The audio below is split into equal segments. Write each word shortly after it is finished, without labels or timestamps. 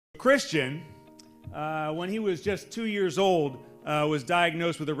Christian, when he was just 2 years old, was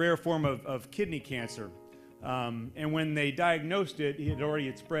diagnosed with a rare form of kidney cancer. And when they diagnosed it, it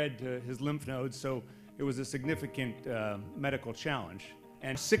had spread to his lymph nodes, so it was a significant medical challenge.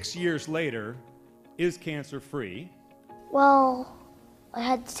 And 6 years later, is cancer-free. Well, I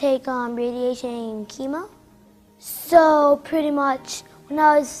had to take radiation and chemo. So pretty much when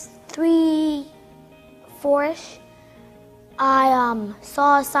I was 3, 4-ish, I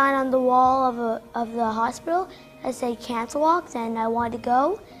saw a sign on the wall of the hospital that said cancer walks, and I wanted to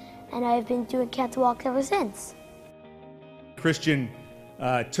go, and I've been doing cancer walks ever since. Christian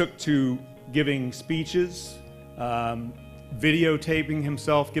took to giving speeches, videotaping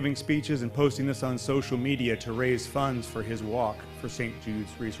himself giving speeches and posting this on social media to raise funds for his walk for St.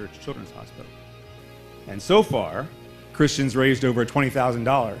 Jude's Research Children's Hospital. And so far, Christian's raised over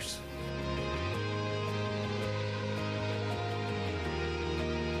 $20,000.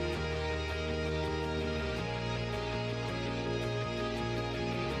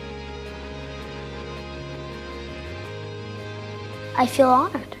 I feel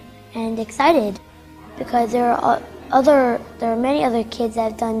honored and excited because there are many other kids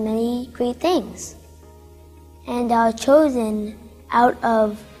that have done many great things. And I was chosen out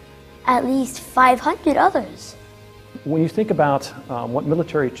of at least 500 others. When you think about what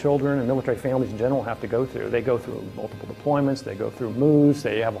military children and military families in general have to go through, they go through multiple deployments, they go through moves,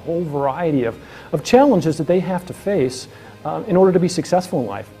 they have a whole variety of challenges that they have to face in order to be successful in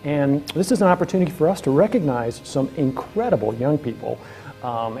life. And this is an opportunity for us to recognize some incredible young people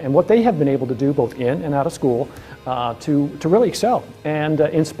and what they have been able to do both in and out of school to really excel and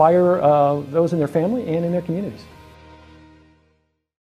inspire those in their family and in their communities.